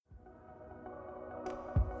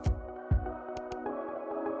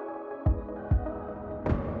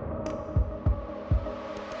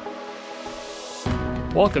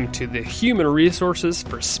Welcome to the Human Resources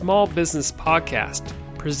for Small Business podcast,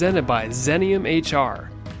 presented by Xenium HR.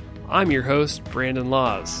 I'm your host, Brandon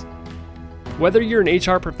Laws. Whether you're an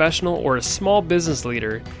HR professional or a small business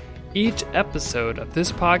leader, each episode of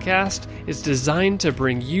this podcast is designed to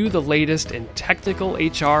bring you the latest in technical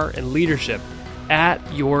HR and leadership at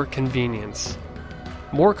your convenience.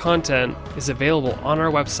 More content is available on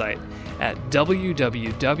our website at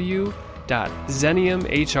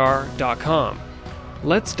www.xeniumhr.com.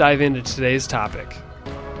 Let's dive into today's topic.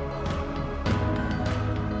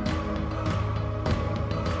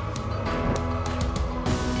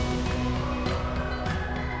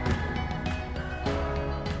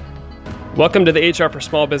 Welcome to the HR for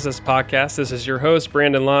Small Business podcast. This is your host,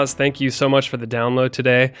 Brandon Laws. Thank you so much for the download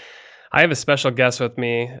today. I have a special guest with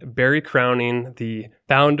me, Barry Crowning, the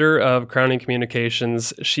founder of Crowning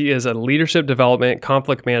Communications. She is a leadership development,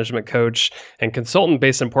 conflict management coach, and consultant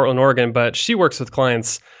based in Portland, Oregon, but she works with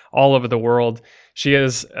clients all over the world. She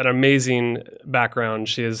has an amazing background.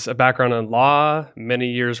 She has a background in law, many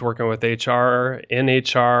years working with HR, in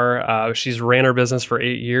HR. She's ran her business for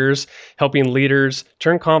 8 years, helping leaders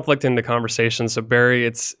turn conflict into conversation. So Barry,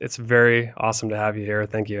 it's very awesome to have you here.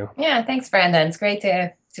 Thank you. Yeah, thanks, Brandon. It's great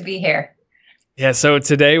to be here. Yeah, so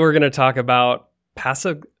today we're going to talk about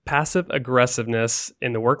passive aggressiveness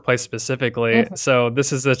in the workplace specifically. Mm-hmm. So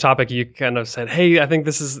this is the topic you kind of said, hey, I think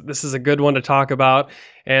this is a good one to talk about.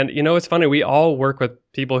 And you know, it's funny, we all work with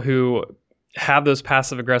people who have those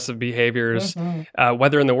passive aggressive behaviors,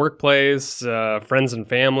 whether in the workplace, friends and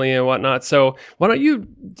family and whatnot. So why don't you,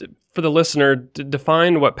 for the listener,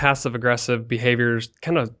 define what passive aggressive behaviors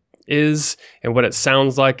kind of is and what it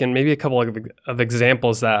sounds like, and maybe a couple of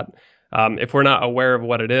examples that if we're not aware of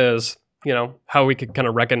what it is, you know, how we could kind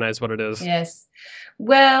of recognize what it is. Yes.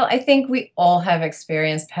 Well, I think we all have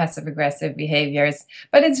experienced passive aggressive behaviors,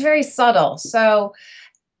 but it's very subtle. So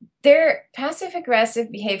their passive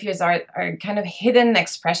aggressive behaviors are kind of hidden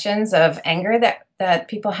expressions of anger that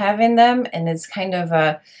people have in them. And it's kind of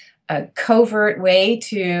a covert way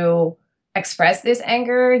to express this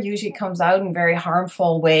anger. Usually comes out in very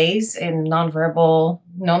harmful ways, in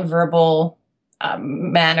nonverbal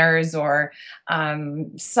manners or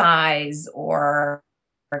sighs or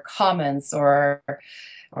comments or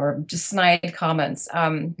just snide comments.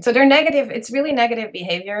 So they're negative. It's really negative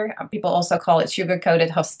behavior. People also call it sugar-coated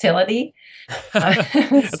hostility.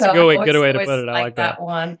 That's so a good way to put it. I like that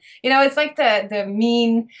one. You know, it's like the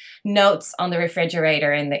mean notes on the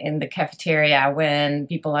refrigerator in the cafeteria when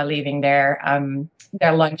people are leaving their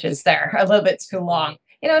lunches there a little bit too long.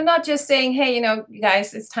 You know, not just saying, hey, you know, you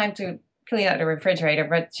guys, it's time to clean out the refrigerator,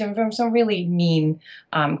 but some really mean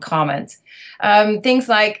comments. Things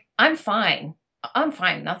like, I'm fine,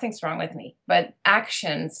 nothing's wrong with me. But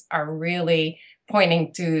actions are really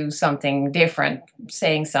pointing to something different,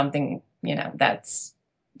 saying something, you know, that's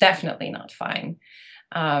definitely not fine.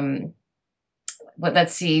 But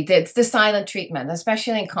let's see, it's the silent treatment,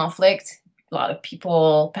 especially in conflict. A lot of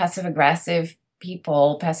people, passive aggressive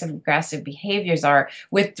behaviors are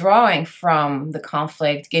withdrawing from the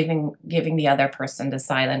conflict, giving the other person the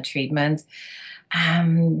silent treatment.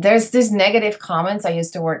 There's these negative comments. I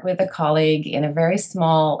used to work with a colleague in a very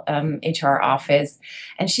small HR office,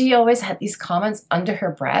 and she always had these comments under her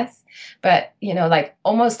breath, but, you know, like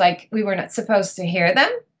almost like we were not supposed to hear them.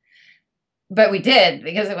 But we did,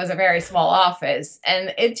 because it was a very small office,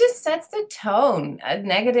 and it just sets the tone, a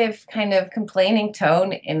negative kind of complaining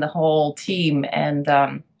tone in the whole team. And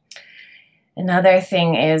another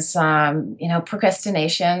thing is, you know,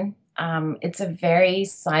 procrastination. It's a very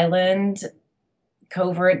silent,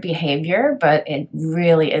 covert behavior, but it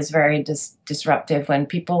really is very disruptive when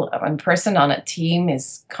one person on a team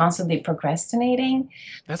is constantly procrastinating.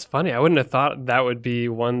 That's funny. I wouldn't have thought that would be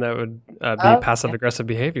one that would be passive aggressive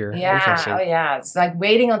behavior. Yeah. Interesting. Oh, yeah. It's like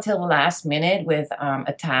waiting until the last minute with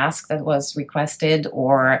a task that was requested,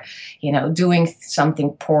 or, you know, doing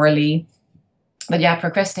something poorly. But yeah,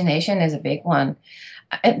 procrastination is a big one.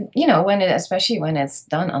 And, you know, especially when it's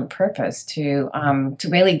done on purpose to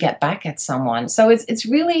really get back at someone. So it's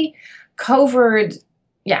really covert.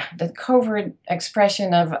 Yeah, the covert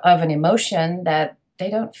expression of an emotion that they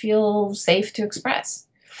don't feel safe to express.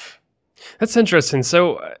 That's interesting.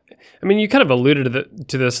 So, I mean, you kind of alluded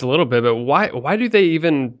to this a little bit, but why do they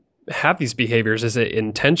even have these behaviors? Is it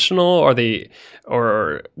intentional? Or do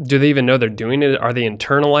they even know they're doing it? Are they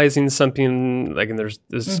internalizing something, like, and there's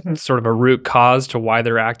this sort of a root cause to why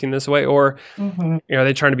they're acting this way? Or you know, are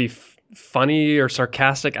they trying to be funny or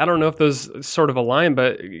sarcastic? I don't know if those sort of align,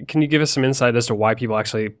 but can you give us some insight as to why people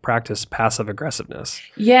actually practice passive aggressiveness?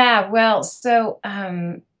 Yeah, well, so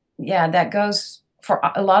that goes for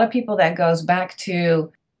a lot of people, that goes back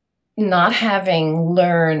to not having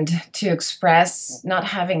learned to express,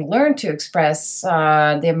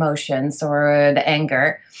 the emotions or the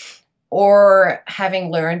anger, or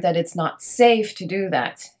having learned that it's not safe to do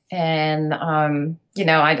that. And I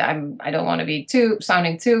don't want to be too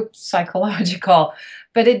sounding too psychological,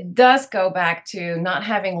 but it does go back to not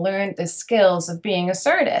having learned the skills of being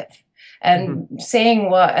assertive Mhm. and saying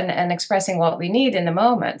what and expressing what we need in the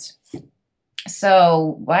moment.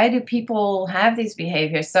 So why do people have these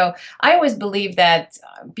behaviors? So I always believe that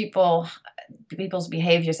people's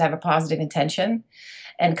behaviors have a positive intention,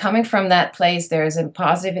 and coming from that place, there's a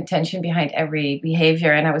positive intention behind every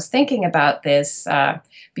behavior. And I was thinking about this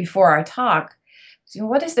before our talk. So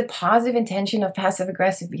what is the positive intention of passive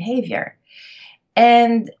aggressive behavior?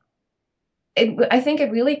 And I think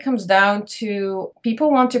it really comes down to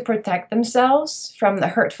people want to protect themselves from the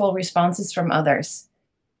hurtful responses from others.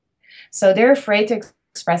 So they're afraid to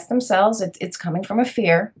express themselves. It's coming from a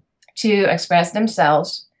fear to express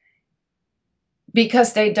themselves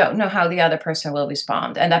because they don't know how the other person will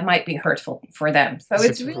respond, and that might be hurtful for them. So That's a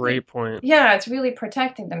it's really, great point. yeah, it's really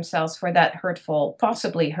protecting themselves for that hurtful,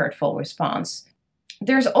 possibly hurtful response.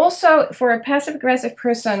 There's also, for a passive aggressive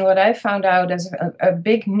person, what I found out is a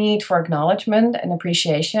big need for acknowledgement and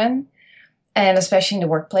appreciation. And especially in the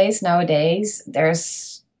workplace nowadays,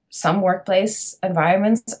 there's some workplace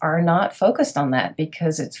environments are not focused on that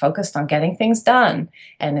because it's focused on getting things done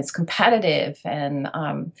and it's competitive. And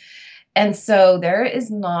so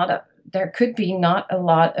there could be not a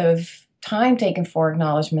lot of time taken for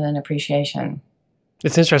acknowledgement and appreciation.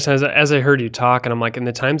 It's interesting as I heard you talk, and I'm like, in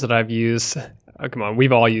the times that I've used, oh, come on,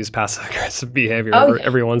 we've all used passive aggressive behavior Oh yeah.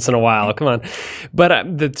 every once in a while. Come on,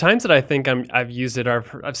 but the times that I think I've used it, or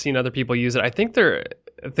I've seen other people use it. I think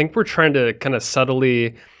we're trying to kind of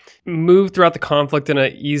subtly move throughout the conflict in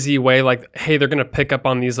an easy way. Like, hey, they're going to pick up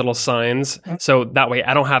on these little signs, Mhm. so that way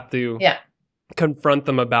I don't have to Yeah. confront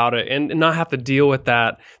them about it and not have to deal with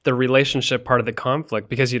the relationship part of the conflict,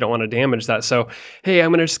 because you don't want to damage that. So hey,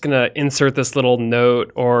 just gonna insert this little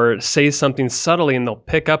note or say something subtly, and they'll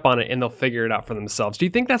pick up on it and they'll figure it out for themselves. Do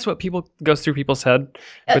you think that's what people goes through people's head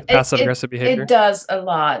with It passive it aggressive it behavior? does a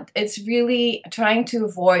lot. It's really trying to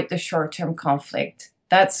avoid the short-term conflict.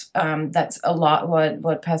 That's a lot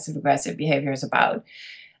what passive aggressive behavior is about.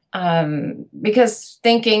 Because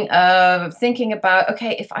thinking about,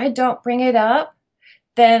 okay, if I don't bring it up,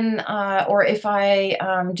 then or if I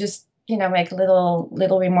just make a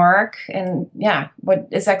little remark, and yeah, what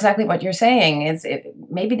is exactly what you're saying is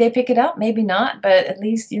maybe they pick it up, maybe not, but at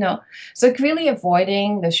least so it's really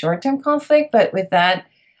avoiding the short-term conflict. But with that,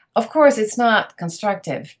 of course, it's not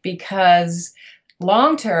constructive because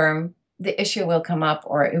long term the issue will come up,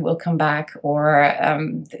 or it will come back, or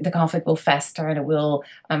the conflict will fester, and it will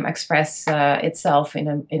express itself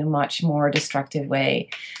in a much more destructive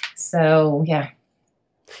way. So yeah.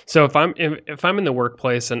 So if I'm in the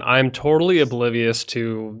workplace and I'm totally oblivious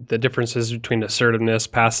to the differences between assertiveness,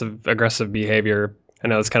 passive aggressive behavior, I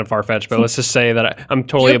know it's kind of far fetched, but let's just say that I'm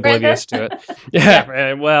totally You, Brandon? oblivious to it. Yeah.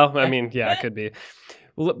 Yeah, well, I mean, yeah, it could be.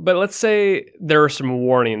 But let's say there are some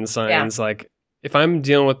warning Yeah. signs. Like, if I'm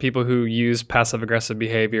dealing with people who use passive aggressive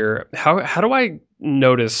behavior, how do I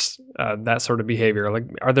notice that sort of behavior? Like,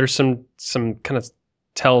 are there some kind of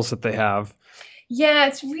tells that they have? Yeah,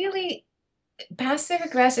 it's really passive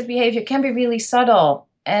aggressive behavior can be really subtle.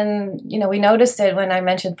 And, we noticed it when I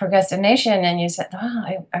mentioned procrastination, and you said, oh,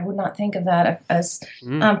 I would not think of that as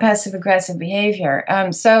Mm, passive aggressive behavior.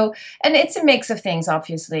 And it's a mix of things,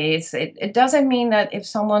 obviously. It doesn't mean that if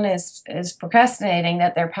someone is procrastinating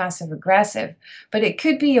that they're passive aggressive, but it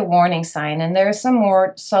could be a warning sign. And there are some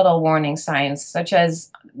more subtle warning signs, such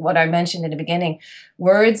as what I mentioned in the beginning,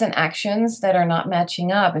 words and actions that are not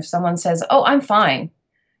matching up. If someone says, oh, I'm fine,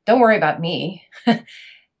 don't worry about me.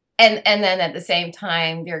 And then at the same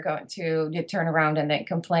time they're going to you turn around and then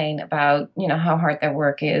complain about how hard their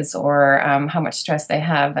work is, or how much stress they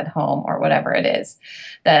have at home, or whatever it is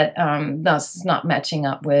that thus is not matching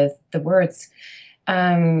up with the words.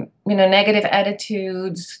 Negative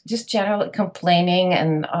attitudes, just generally complaining,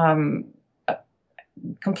 and uh,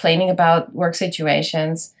 complaining about work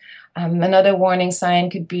situations. Another warning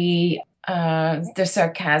sign could be the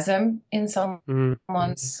sarcasm in mm,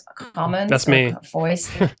 someone's comments that's or me.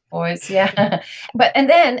 voice. Yeah. But and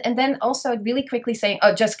then also really quickly saying,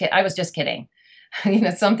 oh, just kid, I was just kidding.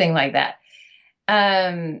 Something like that.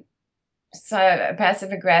 um so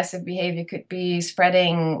passive aggressive behavior could be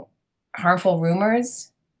spreading harmful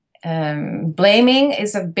rumors. Blaming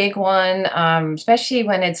is a big one, especially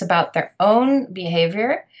when it's about their own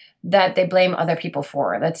behavior that they blame other people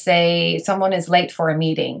for. Let's say someone is late for a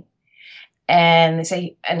meeting, and they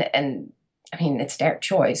say, and I mean, it's their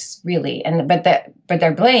choice, really. And but they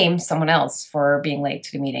blame someone else for being late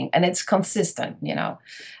to the meeting, and it's consistent,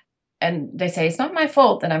 And they say it's not my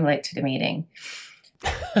fault that I'm late to the meeting.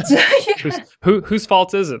 So, yeah. Whose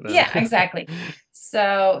fault is it then? Yeah, exactly.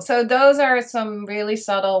 So those are some really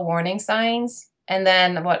subtle warning signs. And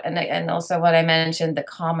then and also what I mentioned, the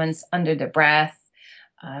comments under the breath,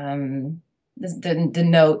 um, the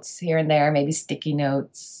notes here and there, maybe sticky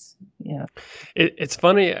notes. It's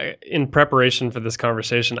funny. In preparation for this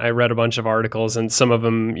conversation, I read a bunch of articles, and some of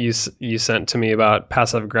them you sent to me about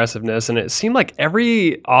passive aggressiveness, and it seemed like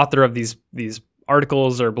every author of these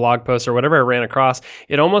articles or blog posts or whatever I ran across,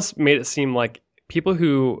 it almost made it seem like people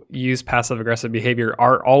who use passive aggressive behavior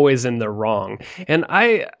are always in the wrong. And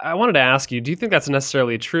I wanted to ask you, do you think that's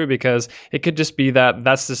necessarily true? Because it could just be that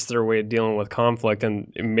that's just their way of dealing with conflict,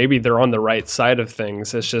 and maybe they're on the right side of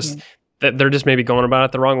things. It's just that they're just maybe going about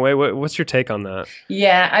it the wrong way. What's your take on that?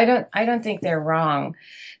 Yeah, I don't think they're wrong.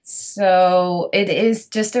 So it is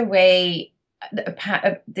just a way.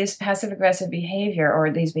 This passive aggressive behavior,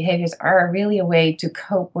 or these behaviors, are really a way to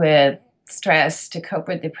cope with stress, to cope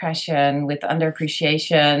with depression, with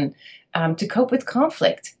underappreciation, to cope with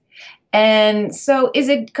conflict. And so, is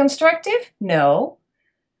it constructive? No.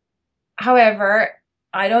 However,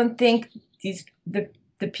 I don't think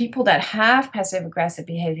the people that have passive aggressive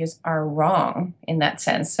behaviors are wrong in that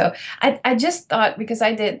sense. So I just thought, because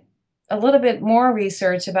I did a little bit more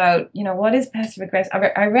research about, what is passive aggressive.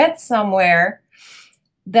 I read somewhere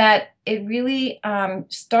that it really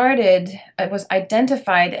it was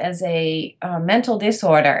identified as a mental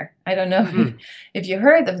disorder. I don't know if you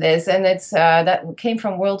heard of this, and it's that came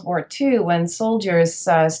from World War II, when soldiers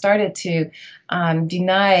started to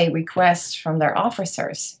deny requests from their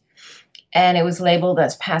officers. And it was labeled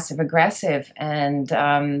as passive aggressive, and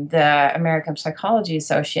the American Psychology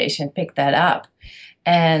Association picked that up,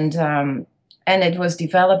 and it was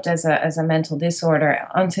developed as a mental disorder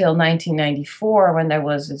until 1994, when there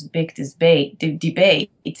was this big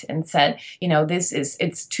debate and said,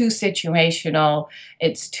 it's too situational,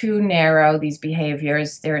 it's too narrow. These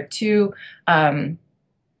behaviors, they're too too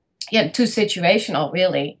situational,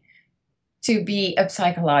 really, to be a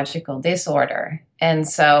psychological disorder. And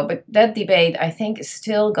so, but that debate, I think, is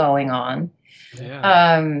still going on.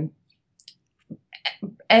 Yeah.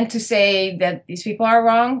 And to say that these people are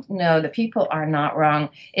wrong, no, the people are not wrong.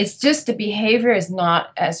 It's just the behavior is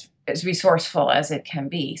not as resourceful as it can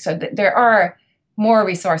be. So there are more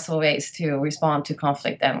resourceful ways to respond to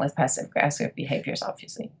conflict than with passive aggressive behaviors,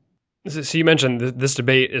 obviously. So you mentioned this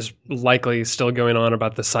debate is likely still going on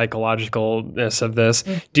about the psychologicalness of this.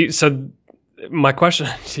 So my question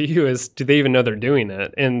to you is, do they even know they're doing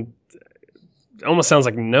it? And it almost sounds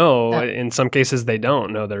like no. In some cases, they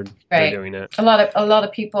don't know they're doing it. A lot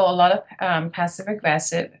of people, a lot of passive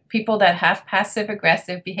aggressive people that have passive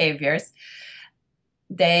aggressive behaviors,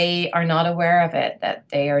 they are not aware of it, that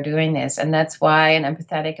they are doing this, and that's why an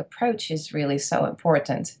empathetic approach is really so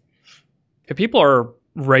important. If people are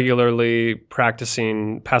regularly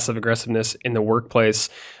practicing passive aggressiveness in the workplace,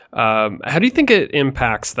 how do you think it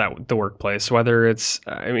impacts the workplace? Whether it's,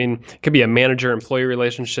 it could be a manager-employee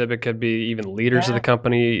relationship, it could be even leaders of the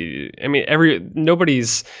company. I mean,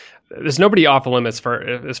 there's nobody off the limits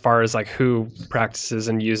as far as like who practices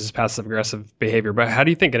and uses passive aggressive behavior. But how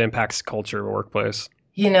do you think it impacts culture of a workplace?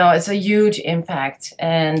 It's a huge impact,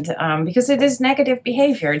 and because it is negative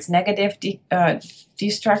behavior, it's negative,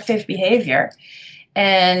 destructive behavior.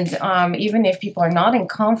 And even if people are not in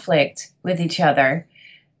conflict with each other,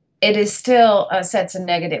 it is still sets a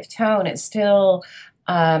negative tone. It still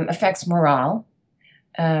affects morale.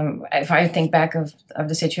 If I think back of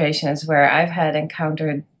the situations where I've had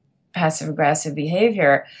encountered passive aggressive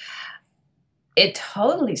behavior, it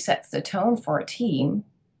totally sets the tone for a team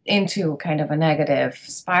into kind of a negative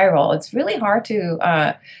spiral. It's really hard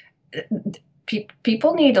to.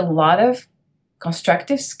 People need a lot of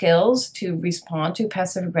constructive skills to respond to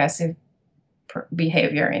passive aggressive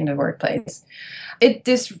behavior in the workplace.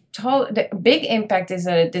 The big impact is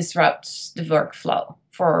that it disrupts the workflow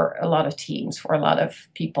for a lot of teams, for a lot of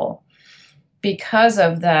people, because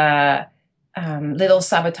of the little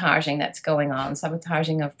sabotaging that's going on,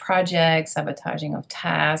 sabotaging of projects, sabotaging of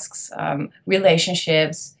tasks,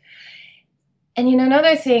 relationships. And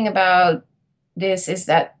another thing about this is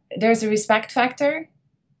that there's a respect factor.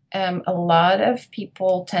 A lot of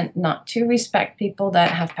people tend not to respect people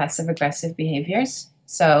that have passive aggressive behaviors.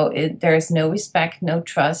 So there's no respect, no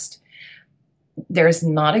trust. There's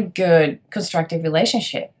not a good constructive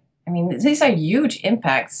relationship. I mean, these are huge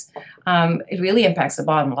impacts. It really impacts the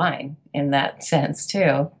bottom line in that sense,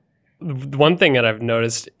 too. The one thing that I've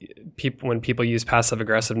noticed when people use passive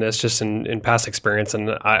aggressiveness, just in past experience, and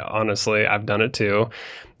I've done it too,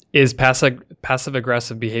 is passive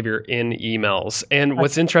aggressive behavior in emails. And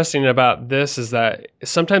what's interesting about this is that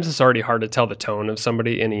sometimes it's already hard to tell the tone of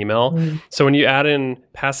somebody in email. So when you add in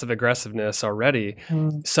passive aggressiveness already,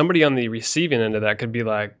 somebody on the receiving end of that could be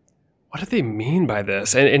like, what do they mean by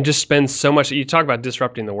this? And just spend so much. You talk about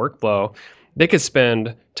disrupting the workflow. They could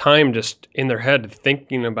spend time just in their head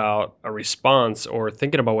thinking about a response or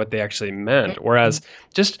thinking about what they actually meant. Whereas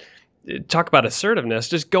just talk about assertiveness,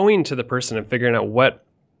 just going to the person and figuring out what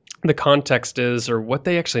the context is or what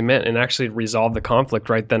they actually meant and actually resolve the conflict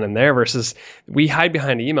right then and there, versus we hide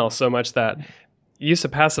behind email so much that use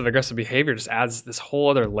of passive aggressive behavior just adds this whole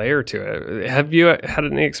other layer to it. Have you had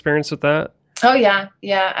any experience with that? Oh yeah,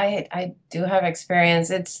 yeah. I do have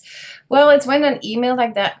experience. It's when an email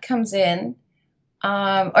like that comes in,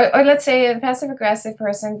 or let's say a passive aggressive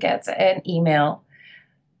person gets an email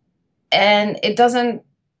and it doesn't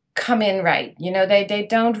come in right. They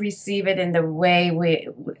don't receive it in the way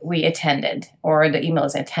we intended, or the email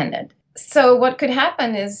is intended. So what could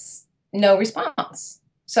happen is no response.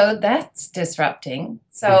 So that's disrupting.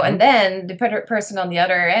 So, and then the person on the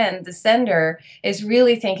other end, the sender, is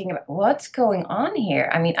really thinking about what's going on here.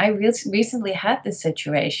 I mean, I recently had this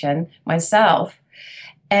situation myself,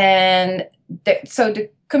 and so the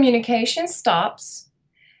communication stops.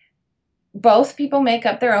 Both people make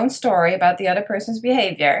up their own story about the other person's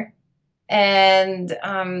behavior, and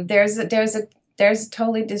there's a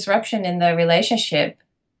totally disruption in the relationship,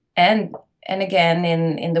 and again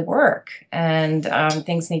in the work, and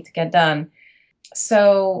things need to get done.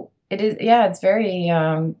 So it's very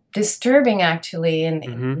disturbing actually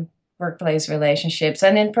in workplace relationships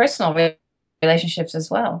and in personal relationships as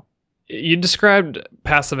well. You described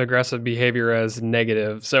passive aggressive behavior as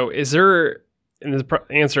negative. So is there, and this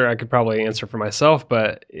answer I could probably answer for myself,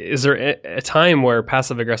 but is there a time where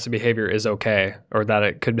passive aggressive behavior is okay, or that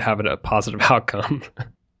it could have a positive outcome?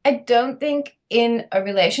 I don't think in a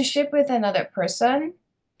relationship with another person,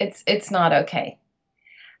 it's not okay.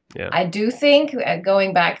 Yeah. I do think,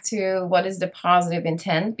 going back to what is the positive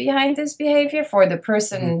intent behind this behavior for the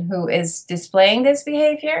person who is displaying this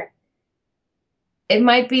behavior, it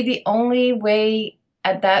might be the only way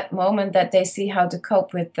at that moment that they see how to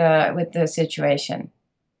cope with the situation,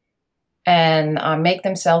 and make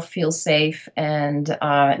themselves feel safe, and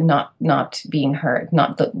not being hurt,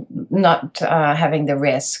 not having the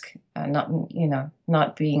risk,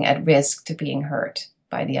 not being at risk to being hurt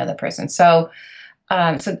by the other person. So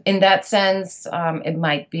in that sense, it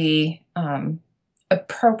might be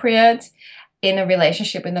appropriate in a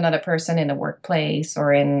relationship with another person, in a workplace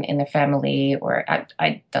or in a family, or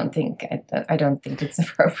I don't think it's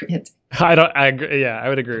appropriate. I agree. Yeah, I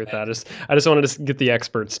would agree with that. I just wanted to get the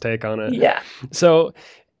expert's take on it. Yeah. So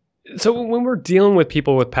when we're dealing with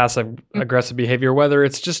people with passive aggressive behavior, whether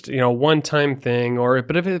it's just, one-time thing,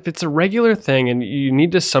 but if it's a regular thing and you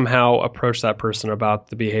need to somehow approach that person about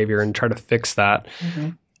the behavior and try to fix that,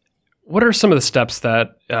 what are some of the steps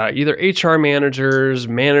that either HR managers,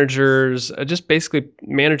 just basically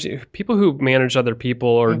people who manage other people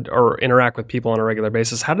or interact with people on a regular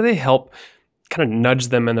basis, how do they help kind of nudge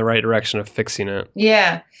them in the right direction of fixing it?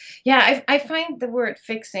 Yeah. I find the word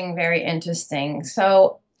fixing very interesting.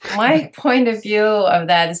 So my point of view of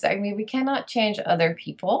that is, I mean, we cannot change other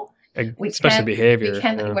people. Especially behavior.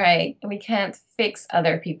 Right. We can't fix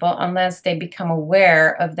other people unless they become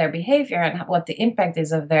aware of their behavior and what the impact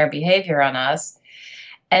is of their behavior on us.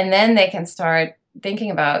 And then they can start thinking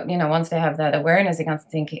about, once they have that awareness, they can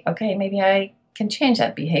think, okay, maybe I can change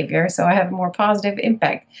that behavior so I have a more positive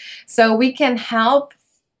impact. So we can help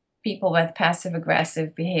people with passive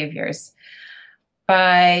aggressive behaviors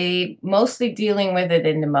by mostly dealing with it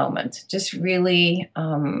in the moment, just really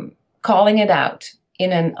calling it out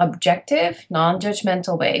in an objective,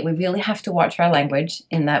 non-judgmental way. We really have to watch our language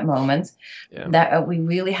in that moment. Yeah. That we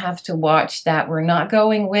really have to watch that we're not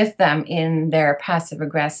going with them in their passive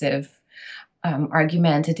aggressive,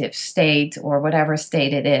 argumentative state, or whatever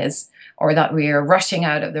state it is, or that we are rushing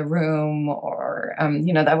out of the room, or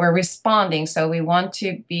that we're responding. So we want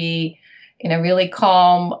to be in a really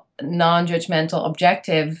calm, non-judgmental,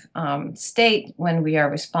 objective state when we are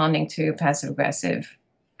responding to passive aggressive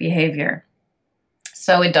behavior,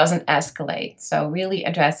 so it doesn't escalate. So really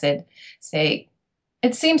address it. Say,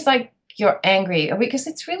 it seems like you're angry, because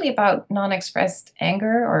it's really about non-expressed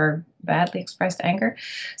anger or badly expressed anger.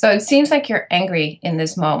 So it seems like you're angry in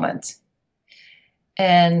this moment.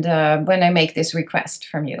 And when I make this request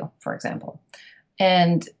from you, for example,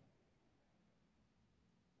 and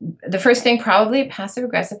the first thing probably a passive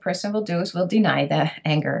aggressive person will do is will deny the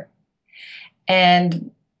anger.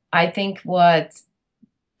 And I think what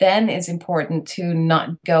then is important to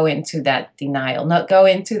not go into that denial, not go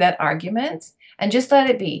into that argument, and just let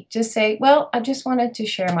it be. Just say, well, I just wanted to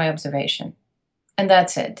share my observation, and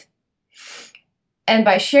that's it. And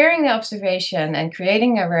by sharing the observation and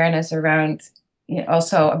creating awareness around,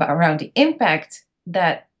 also around the impact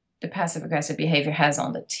that the passive aggressive behavior has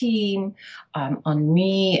on the team, on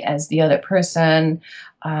me as the other person,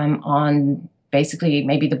 on basically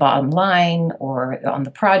maybe the bottom line or on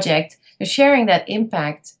the project, sharing that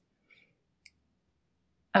impact,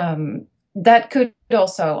 that could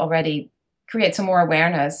also already create some more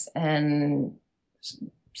awareness and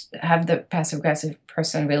have the passive aggressive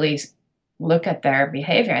person really look at their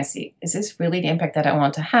behavior and see, is this really the impact that I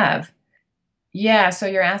want to have? Yeah, so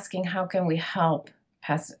you're asking how can we help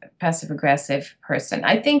passive aggressive person?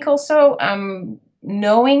 I think also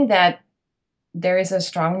knowing that there is a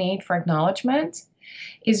strong need for acknowledgement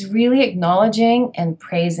is really acknowledging and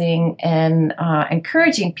praising and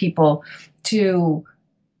encouraging people to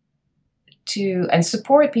and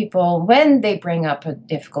support people when they bring up a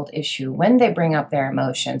difficult issue, when they bring up their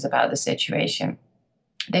emotions about the situation.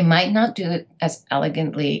 They might not do it as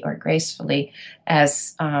elegantly or gracefully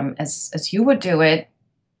as you would do it,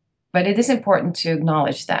 but it is important to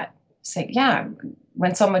acknowledge that. Say, yeah,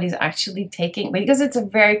 when somebody's actually taking, because it's a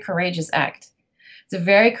very courageous act. It's a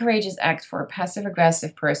very courageous act for a passive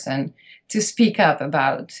aggressive person to speak up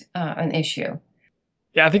about an issue.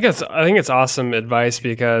 Yeah, I think it's awesome advice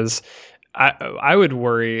because I would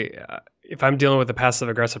worry if I'm dealing with a passive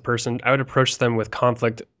aggressive person, I would approach them with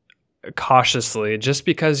conflict cautiously, just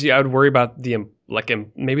because I would worry about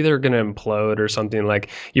maybe they're going to implode or something. Like,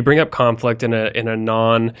 you bring up conflict in a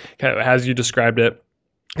non, kind of, as you described it,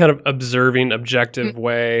 kind of observing, objective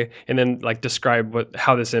way, and then like describe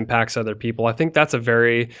how this impacts other people. I think that's a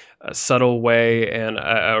very subtle way and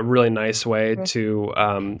a really nice way to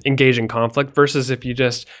engage in conflict, versus if you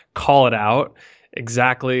just call it out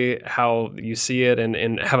exactly how you see it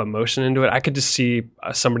and have emotion into it. I could just see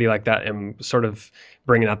somebody like that and sort of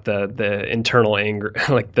bringing up the internal anger,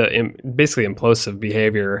 like basically implosive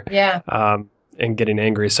behavior. Yeah. And getting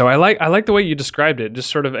angry. So I like the way you described it. Just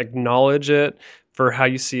sort of acknowledge it for how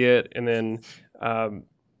you see it, and then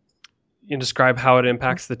you describe how it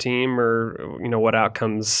impacts the team, or what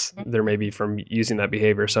outcomes there may be from using that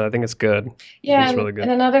behavior. So I think it's good. Yeah, It's really good.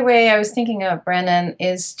 and another way I was thinking of, Brennan,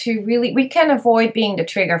 is to we can avoid being the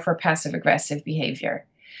trigger for passive aggressive behavior.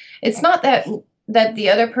 It's not that the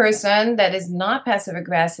other person that is not passive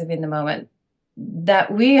aggressive in the moment,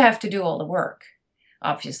 that we have to do all the work,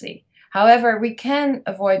 obviously. However, we can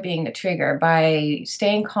avoid being the trigger by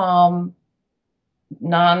staying calm,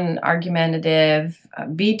 non-argumentative,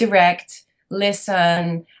 be direct,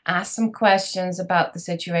 listen, ask some questions about the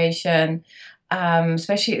situation,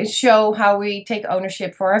 especially show how we take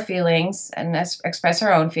ownership for our feelings and express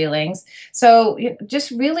our own feelings. So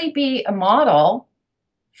just really be a model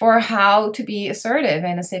for how to be assertive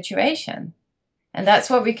in a situation. And that's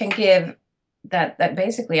what we can give that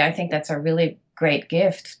basically, I think that's a really great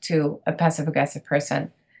gift to a passive aggressive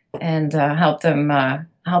person, and help them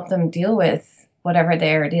deal with whatever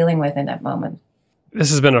they're dealing with in that moment. This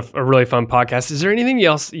has been a really fun podcast. Is there anything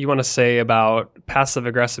else you want to say about passive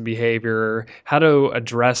aggressive behavior, how to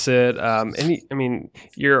address it?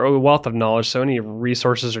 You're a wealth of knowledge, so any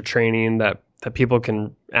resources or training that people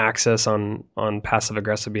can access on passive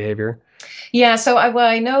aggressive behavior? Yeah, so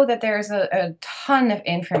I know that there's a ton of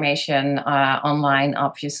information online,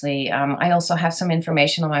 obviously. I also have some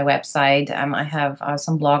information on my website. I have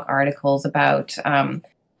some blog articles about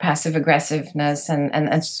passive aggressiveness and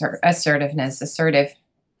assertiveness, assertive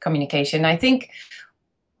communication. I think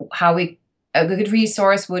a good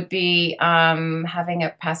resource would be having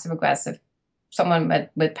a someone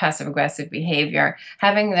with passive aggressive behavior,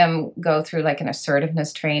 having them go through like an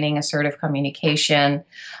assertiveness training, assertive communication.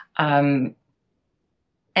 And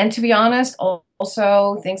to be honest,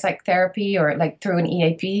 also things like therapy or like through an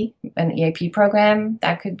EAP program,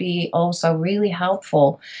 that could be also really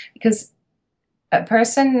helpful, because a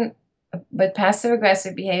person with passive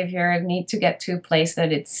aggressive behavior need to get to a place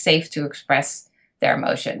that it's safe to express their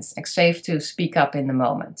emotions, it's safe to speak up in the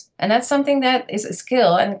moment. And that's something that is a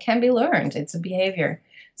skill and can be learned. It's a behavior.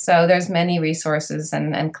 So there's many resources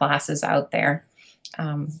and classes out there.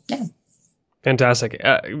 Yeah. Fantastic.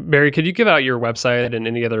 Barry, could you give out your website and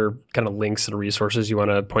any other kind of links and resources you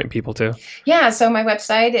want to point people to? Yeah, so my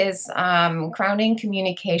website is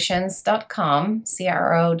crowningcommunications.com,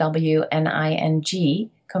 CROWNING,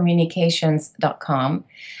 communications.com.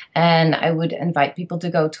 And I would invite people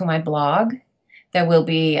to go to my blog. There will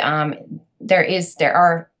be, there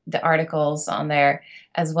are the articles on there,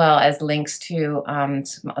 as well as links to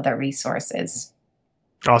some other resources.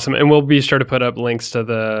 Awesome. And we'll be sure to put up links to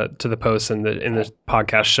the posts in the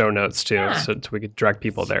podcast show notes too, so we could direct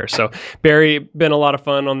people there. So Barry, been a lot of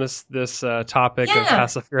fun on this topic of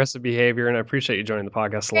passive aggressive behavior, and I appreciate you joining the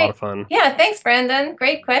podcast. A lot of fun. Yeah, thanks, Brandon.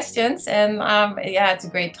 Great questions. And it's a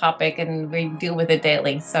great topic, and we deal with it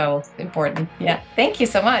daily. So important. Yeah. Thank you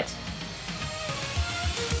so much.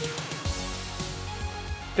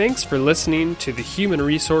 Thanks for listening to the Human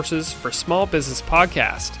Resources for Small Business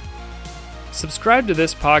podcast. Subscribe to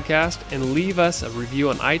this podcast and leave us a review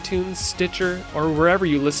on iTunes, Stitcher, or wherever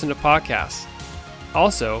you listen to podcasts.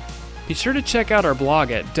 Also, be sure to check out our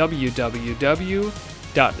blog at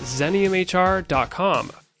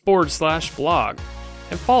www.xeniumhr.com/blog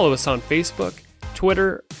and follow us on Facebook,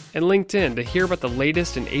 Twitter, and LinkedIn to hear about the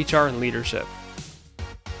latest in HR and leadership.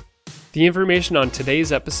 The information on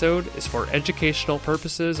today's episode is for educational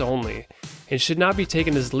purposes only and should not be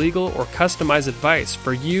taken as legal or customized advice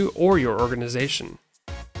for you or your organization.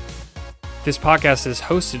 This podcast is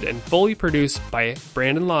hosted and fully produced by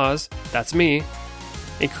Brandon Laws, that's me,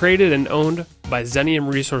 and created and owned by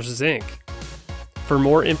Xenium Resources, Inc. For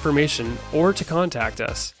more information or to contact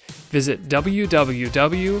us, visit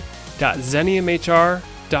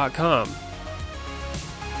www.xeniumhr.com.